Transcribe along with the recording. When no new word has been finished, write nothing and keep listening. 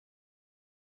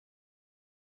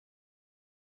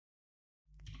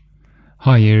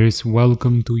Hi Aries,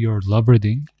 welcome to your love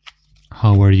reading.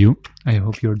 How are you? I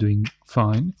hope you're doing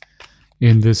fine.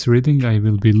 In this reading, I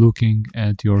will be looking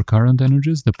at your current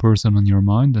energies, the person on your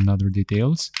mind, and other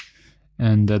details.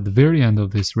 And at the very end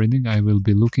of this reading, I will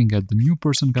be looking at the new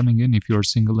person coming in if you're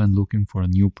single and looking for a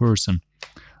new person.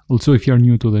 Also, if you're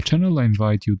new to the channel, I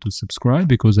invite you to subscribe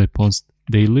because I post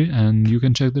daily and you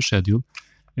can check the schedule.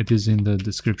 It is in the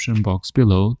description box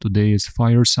below. Today is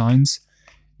fire signs.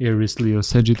 Aries, Leo,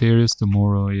 Sagittarius.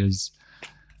 Tomorrow is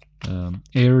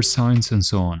air signs and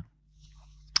so on.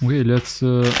 Okay, let's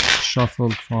shuffle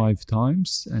 5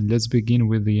 times and let's begin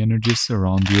with the energies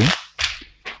around you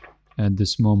at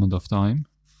this moment of time.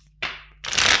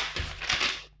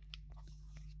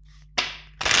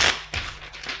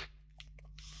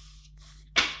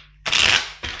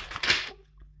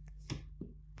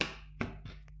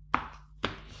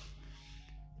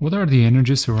 What are the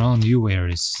energies around you,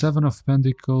 Aries? 7 of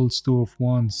Pentacles, 2 of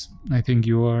Wands. I think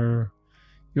you're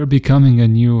becoming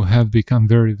and you have become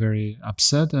very, very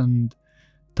upset and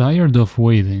tired of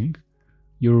waiting.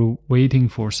 You're waiting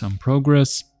for some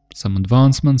progress, some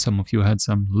advancement. Some of you had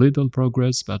some little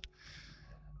progress, but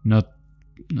not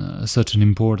such an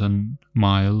important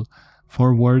mile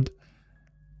forward.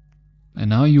 And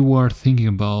now you are thinking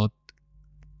about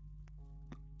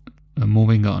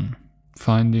moving on.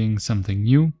 Finding something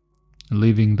new,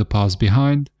 leaving the past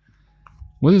behind.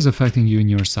 What is affecting you in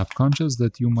your subconscious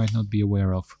that you might not be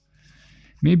aware of?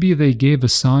 Maybe they gave a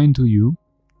sign to you,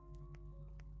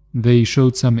 they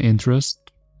showed some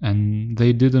interest, and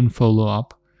they didn't follow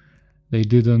up. They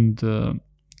didn't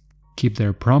keep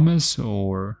their promise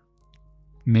or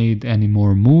made any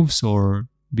more moves or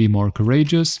be more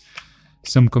courageous.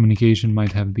 Some communication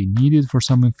might have been needed for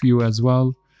some of you as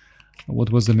well. What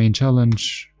was the main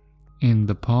challenge in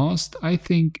the past? I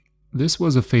think this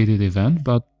was a fated event,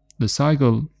 but the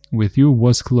cycle with you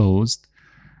was closed,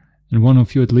 and one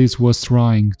of you at least was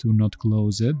trying to not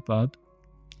close it, but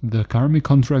the karmic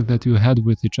contract that you had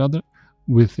with each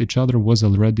other was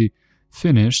already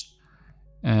finished,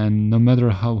 and no matter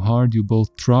how hard you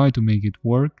both try to make it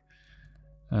work,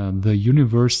 the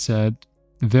universe said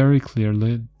very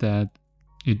clearly that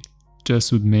it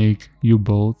just would make you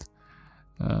both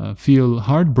feel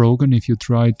heartbroken if you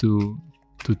try to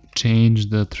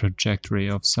change the trajectory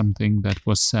of something that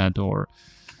was said. Or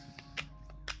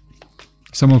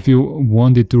some of you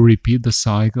wanted to repeat the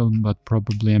cycle, but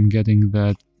probably I'm getting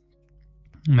that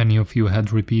many of you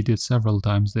had repeated several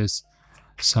times this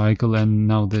cycle, and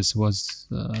now this was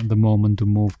the moment to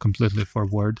move completely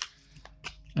forward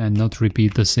and not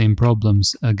repeat the same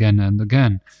problems again and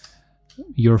again.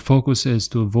 Your focus is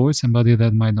to avoid somebody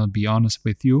that might not be honest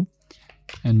with you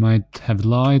and might have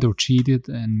lied or cheated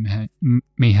and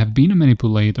may have been a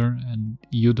manipulator, and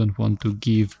you don't want to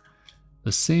give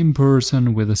the same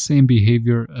person with the same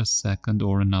behavior a second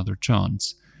or another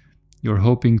chance. You're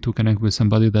hoping to connect with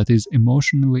somebody that is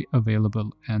emotionally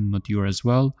available and mature as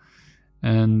well,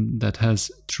 and that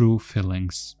has true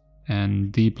feelings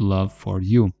and deep love for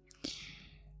you.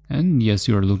 And yes,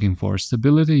 you're looking for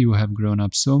stability. You have grown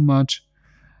up so much.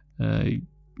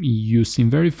 You seem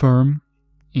very firm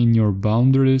in your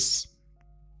boundaries.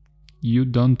 You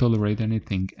don't tolerate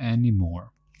anything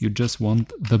anymore. You just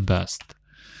want the best.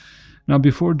 Now,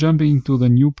 before jumping to the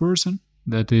new person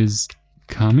that is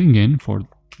coming in, for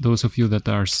those of you that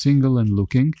are single and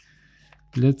looking,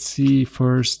 let's see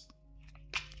first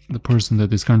the person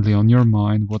that is currently on your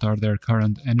mind. What are their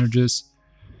current energies?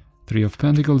 3 of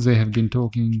Pentacles. They have been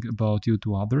talking about you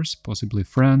to others, possibly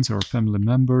friends or family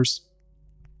members.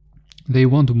 They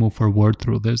want to move forward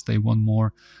through this. They want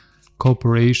more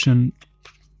cooperation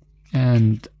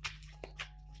and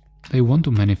they want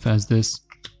to manifest this.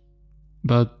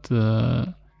 But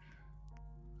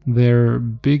their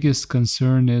biggest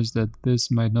concern is that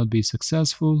this might not be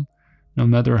successful, no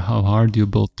matter how hard you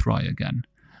both try again.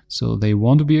 So they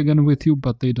want to be again with you,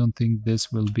 but they don't think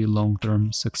this will be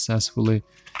long-term successfully.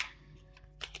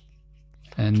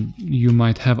 And you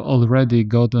might have already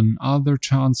gotten other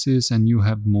chances and you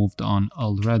have moved on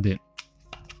already.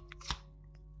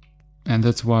 And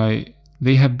that's why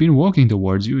they have been walking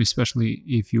towards you, especially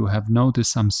if you have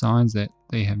noticed some signs that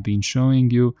they have been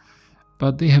showing you,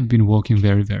 but they have been walking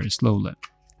very, very slowly.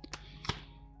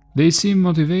 They seem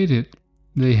motivated.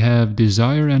 They have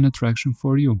desire and attraction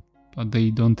for you, but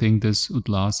they don't think this would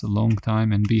last a long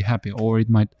time and be happy, or it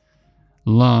might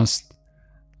last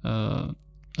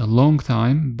a long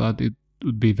time, but it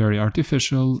would be very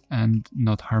artificial and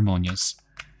not harmonious.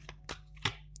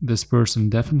 This person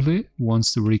definitely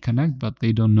wants to reconnect, but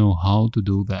they don't know how to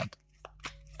do that.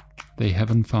 They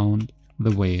haven't found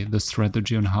the way, the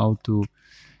strategy on how to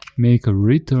make a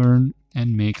return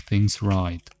and make things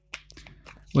right.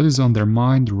 What is on their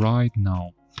mind right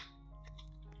now?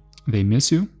 They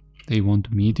miss you. They want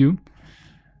to meet you.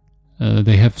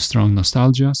 They have strong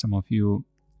nostalgia. Some of you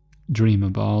dream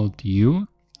about you,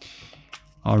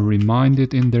 are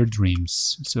reminded in their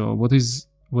dreams. So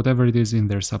whatever it is in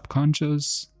their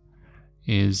subconscious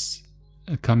is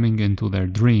coming into their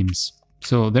dreams.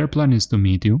 So their plan is to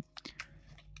meet you,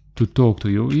 to talk to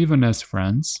you, even as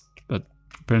friends, but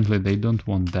apparently they don't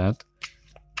want that.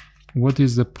 What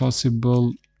is the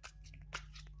possible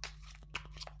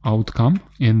outcome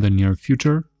in the near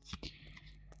future?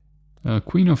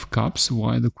 Queen of Cups.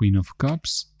 Why the Queen of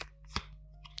Cups?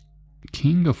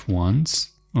 King of Wands.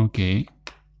 Okay.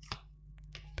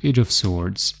 Page of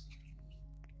Swords.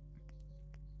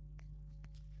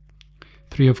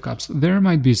 Three of Cups. There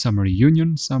might be some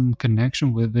reunion, some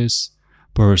connection with this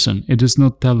person. It is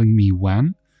not telling me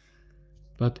when,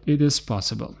 but it is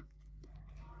possible.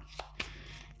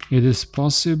 It is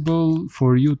possible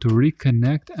for you to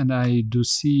reconnect, and I do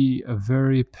see a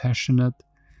very passionate,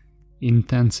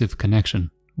 intensive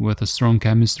connection with a strong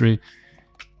chemistry.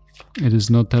 It is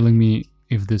not telling me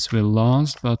if this will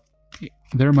last, but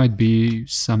there might be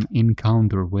some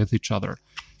encounter with each other.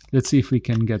 Let's see if we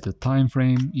can get a time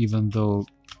frame, even though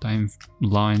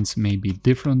timelines may be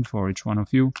different for each one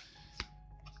of you.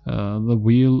 The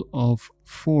Wheel of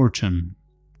Fortune.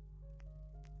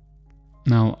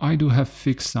 Now, I do have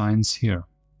fixed signs here.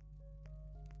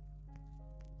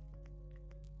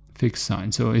 Fixed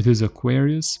signs. So it is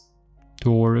Aquarius,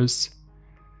 Taurus,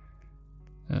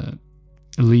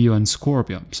 Leo and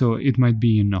Scorpio. So it might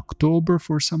be in October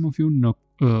for some of you,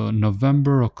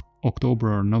 November,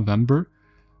 October or November,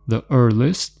 the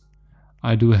earliest.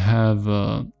 I do have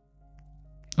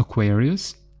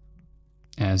Aquarius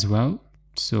as well.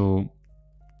 So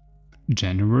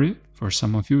January for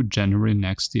some of you, January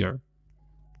next year.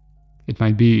 It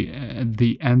might be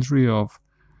the entry of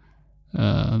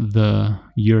the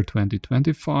year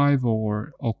 2025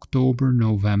 or October,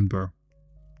 November,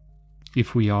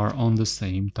 if we are on the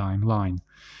same timeline.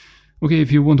 Okay,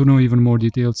 if you want to know even more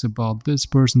details about this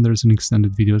person, there's an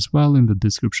extended video as well in the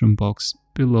description box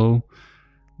below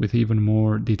with even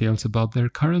more details about their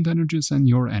current energies and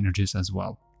your energies as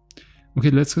well. Okay,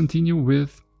 let's continue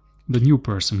with the new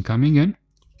person coming in.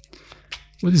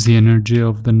 What is the energy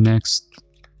of the next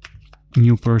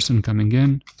new person coming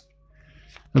in?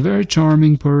 A very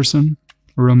charming person,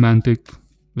 romantic,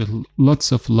 with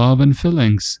lots of love and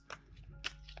feelings.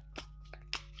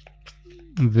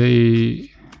 They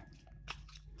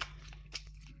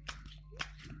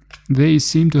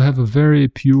seem to have a very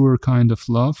pure kind of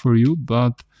love for you,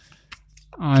 but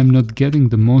I'm not getting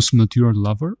the most mature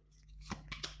lover.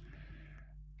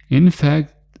 In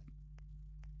fact,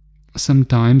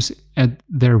 sometimes at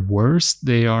their worst,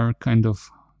 they are kind of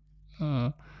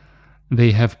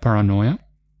they have paranoia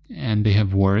and they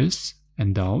have worries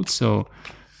and doubts. So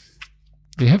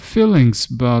they have feelings,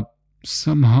 but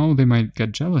somehow they might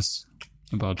get jealous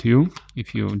about you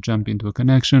if you jump into a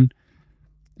connection.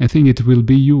 I think it will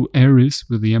be you, Aries,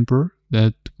 with the Emperor,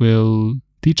 that will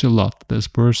teach a lot this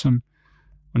person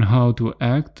on how to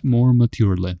act more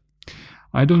maturely.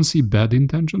 I don't see bad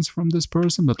intentions from this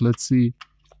person, but let's see.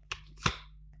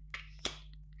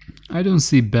 I don't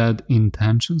see bad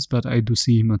intentions, but I do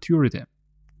see maturity.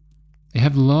 They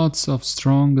have lots of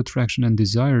strong attraction and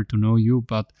desire to know you,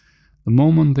 but the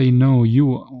moment they know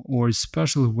you, or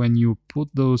especially when you put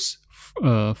those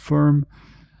firm,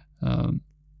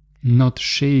 not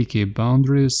shaky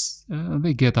boundaries,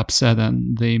 they get upset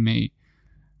and they may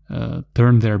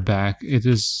turn their back. It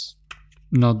is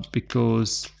not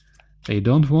because they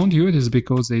don't want you, it is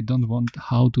because they don't want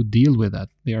how to deal with that.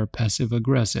 They are passive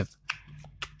aggressive.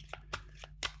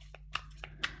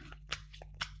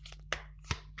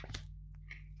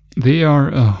 They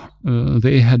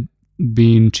had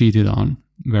been cheated on,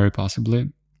 very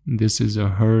possibly. This is a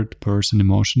hurt person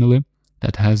emotionally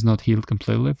that has not healed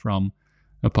completely from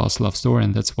a past love story,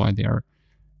 and that's why they are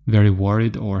very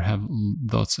worried or have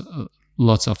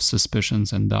lots of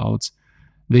suspicions and doubts.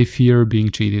 They fear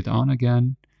being cheated on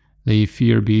again. They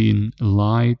fear being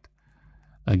lied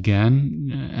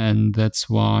again, and that's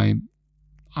why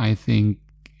I think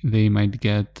they might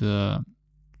get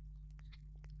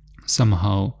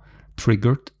somehow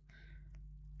triggered.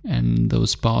 And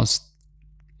those past,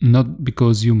 not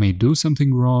because you may do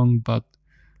something wrong, but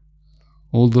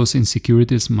all those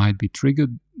insecurities might be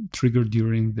triggered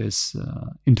during this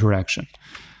interaction.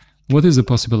 What is the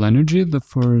possible energy? The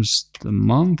first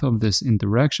month of this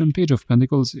interaction, Page of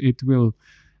Pentacles, it will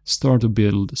start to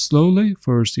build slowly.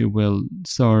 First, you will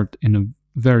start in a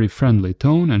very friendly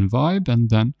tone and vibe,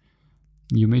 and then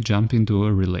you may jump into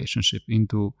a relationship,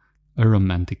 into a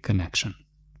romantic connection.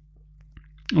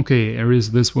 Okay,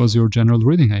 Aries, this was your general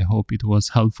reading. I hope it was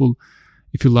helpful.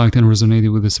 If you liked and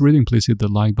resonated with this reading, please hit the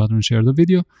like button and share the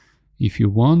video. If you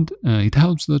want, it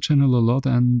helps the channel a lot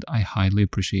and I highly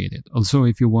appreciate it. Also,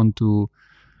 if you want to,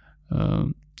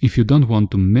 if you don't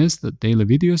want to miss the daily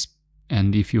videos,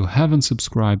 and if you haven't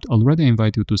subscribed already, I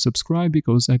invite you to subscribe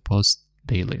because I post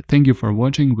daily. Thank you for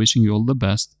watching, wishing you all the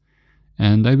best,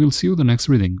 and I will see you in the next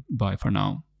reading. Bye for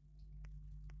now.